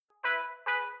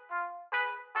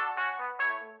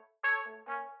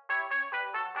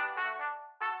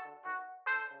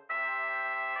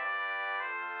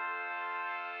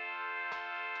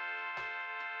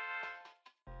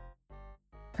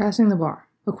Passing the Bar,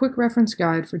 a quick reference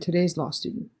guide for today's law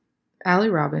student. Allie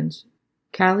Robbins,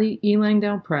 Callie E.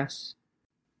 Langdale Press.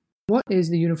 What is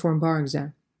the Uniform Bar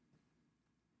Exam?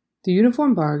 The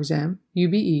Uniform Bar Exam,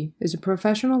 UBE, is a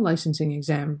professional licensing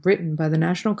exam written by the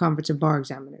National Conference of Bar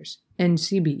Examiners,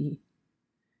 NCBE.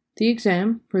 The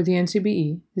exam, per the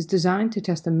NCBE, is designed to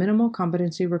test the minimal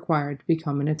competency required to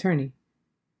become an attorney.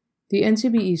 The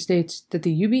NCBE states that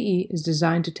the UBE is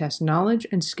designed to test knowledge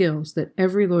and skills that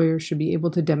every lawyer should be able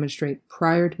to demonstrate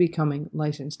prior to becoming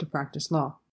licensed to practice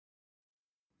law.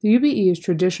 The UBE is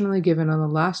traditionally given on the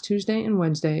last Tuesday and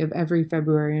Wednesday of every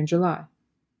February and July.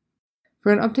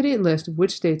 For an up-to-date list of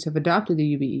which states have adopted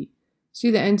the UBE,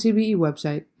 see the NCBE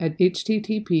website at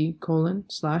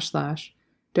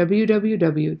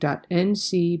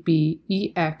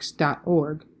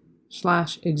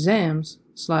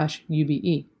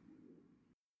http://www.ncbex.org/exams/UBE.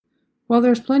 While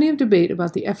there is plenty of debate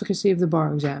about the efficacy of the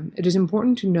bar exam, it is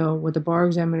important to know what the bar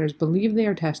examiners believe they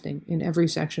are testing in every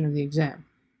section of the exam.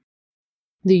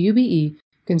 The UBE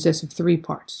consists of three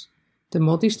parts: the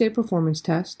Multi-State Performance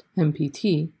Test,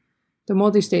 MPT, the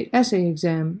Multi-State Essay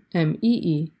Exam,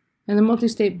 MEE, and the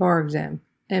Multi-State Bar Exam,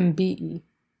 MBE.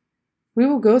 We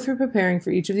will go through preparing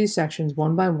for each of these sections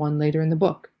one by one later in the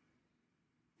book.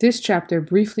 This chapter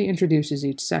briefly introduces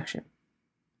each section.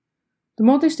 The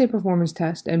Multi-State Performance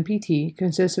Test, MPT,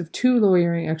 consists of two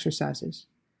lawyering exercises.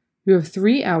 You have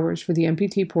 3 hours for the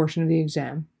MPT portion of the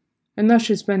exam, and thus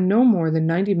should spend no more than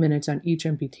 90 minutes on each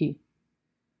MPT.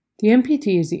 The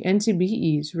MPT is the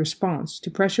NCBE's response to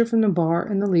pressure from the Bar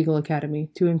and the Legal Academy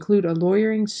to include a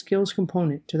lawyering skills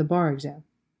component to the bar exam.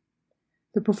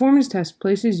 The performance test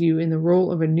places you in the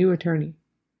role of a new attorney.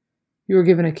 You are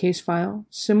given a case file,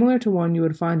 similar to one you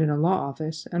would find in a law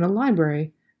office, and a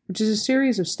library, which is a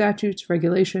series of statutes,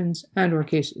 regulations, and/or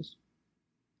cases.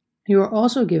 You are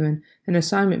also given an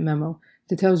assignment memo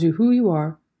that tells you who you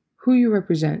are, who you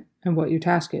represent, and what your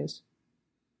task is.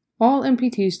 All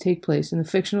MPTs take place in the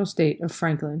fictional state of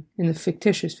Franklin in the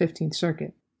fictitious 15th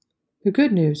Circuit. The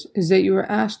good news is that you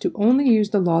are asked to only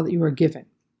use the law that you are given.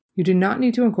 You do not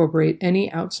need to incorporate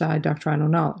any outside doctrinal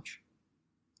knowledge.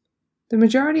 The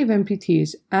majority of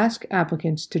MPTs ask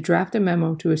applicants to draft a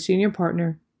memo to a senior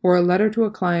partner or a letter to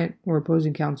a client or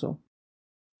opposing counsel.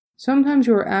 Sometimes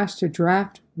you are asked to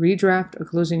draft, redraft a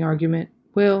closing argument,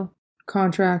 will,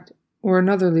 contract, or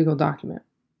another legal document.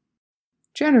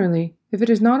 Generally, if it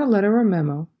is not a letter or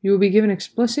memo, you will be given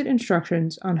explicit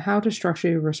instructions on how to structure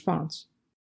your response.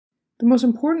 The most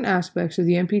important aspects of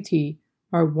the MPT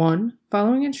are 1.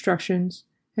 Following instructions,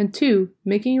 and 2.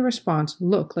 Making your response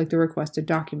look like the requested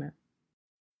document.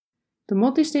 The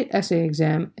Multi-State Essay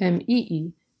Exam,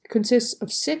 MEE, consists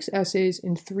of 6 essays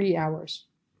in 3 hours.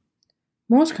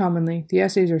 Most commonly, the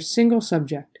essays are single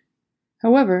subject.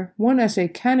 However, one essay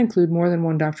can include more than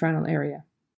one doctrinal area.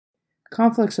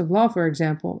 Conflicts of law, for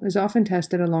example, is often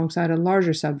tested alongside a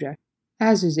larger subject,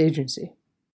 as is agency.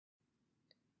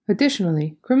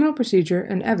 Additionally, criminal procedure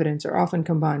and evidence are often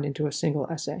combined into a single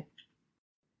essay.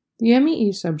 The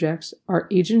MEE subjects are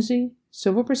agency,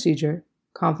 civil procedure,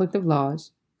 conflict of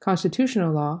laws,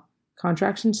 constitutional law,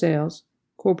 contracts and sales,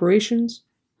 corporations,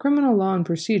 criminal law and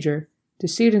procedure,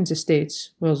 decedents'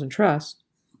 estates, wills and trusts,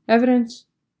 evidence,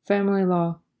 family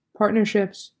law,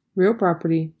 partnerships, real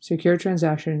property, secure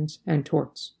transactions, and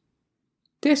torts.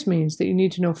 This means that you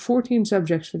need to know 14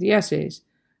 subjects for the essays,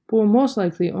 but will most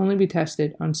likely only be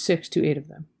tested on 6 to 8 of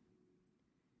them.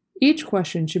 Each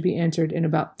question should be answered in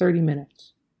about 30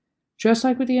 minutes. Just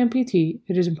like with the MPT,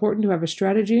 it is important to have a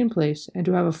strategy in place and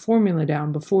to have a formula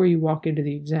down before you walk into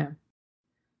the exam.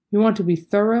 You want to be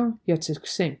thorough yet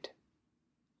succinct.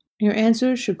 Your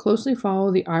answers should closely follow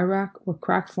the IRAC or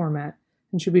CRAC format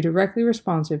and should be directly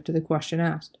responsive to the question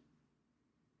asked.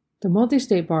 The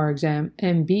Multi-State Bar Exam,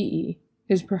 MBE,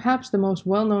 is perhaps the most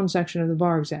well-known section of the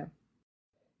bar exam.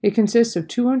 It consists of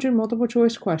 200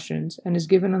 multiple-choice questions and is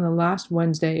given on the last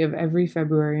Wednesday of every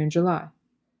February and July.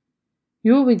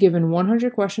 You will be given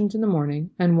 100 questions in the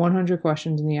morning and 100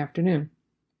 questions in the afternoon.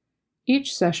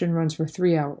 Each session runs for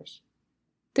 3 hours.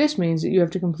 This means that you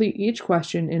have to complete each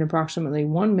question in approximately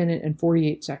 1 minute and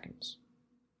 48 seconds.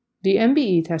 The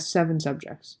MBE tests 7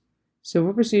 subjects: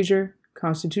 civil procedure,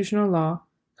 constitutional law,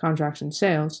 contracts and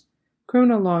sales,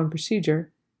 criminal law and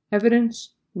procedure,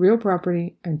 evidence, real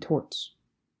property, and torts.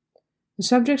 The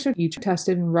subjects are each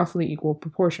tested in roughly equal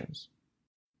proportions.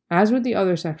 As with the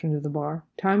other sections of the bar,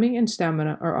 timing and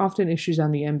stamina are often issues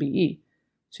on the MBE,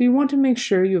 so you want to make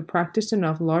sure you have practiced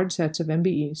enough large sets of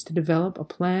MBEs to develop a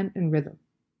plan and rhythm.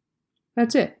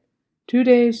 That's it. 2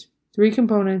 days, 3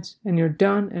 components, and you're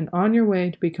done and on your way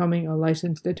to becoming a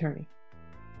licensed attorney.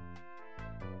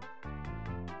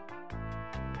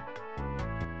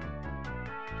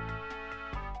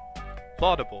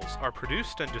 Laudables are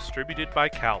produced and distributed by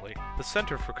CALI, the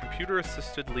Center for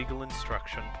Computer-Assisted Legal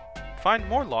Instruction. Find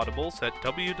more Laudables at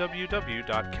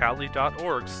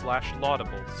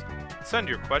www.cali.org/laudables. Send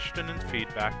your question and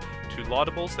feedback to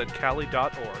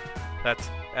laudables@cali.org.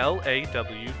 That's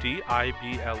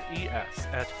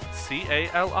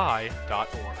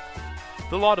LAWDIBLES@CALI.org.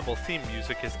 The Laudable theme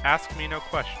music is Ask Me No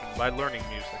Question by Learning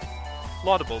Music.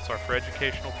 Laudables are for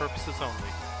educational purposes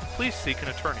only. Please seek an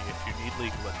attorney if you need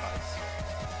legal advice.